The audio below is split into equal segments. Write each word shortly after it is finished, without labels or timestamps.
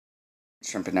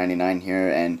Shrimp 99 here,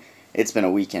 and it's been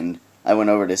a weekend. I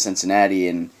went over to Cincinnati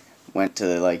and went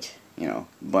to a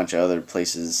bunch of other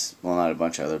places. Well, not a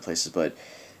bunch of other places, but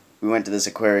we went to this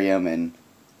aquarium and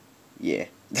yeah.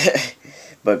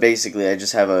 But basically, I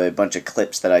just have a bunch of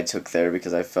clips that I took there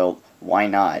because I felt, why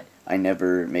not? I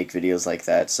never make videos like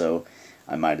that, so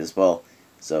I might as well.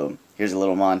 So here's a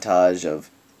little montage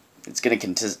of. It's going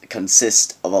to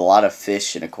consist of a lot of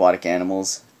fish and aquatic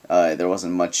animals. There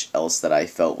wasn't much else that I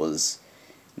felt was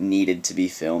needed to be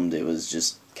filmed. It was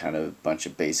just kind of a bunch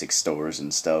of basic stores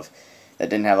and stuff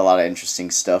that didn't have a lot of interesting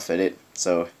stuff in it.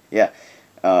 So yeah,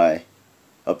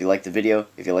 hope you like the video.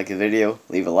 If you like the video,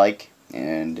 leave a like,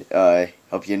 and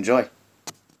hope you enjoy.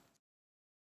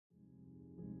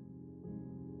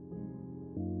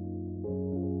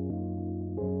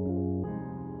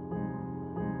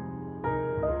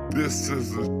 This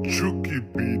is a Chuki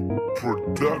Beat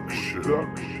production.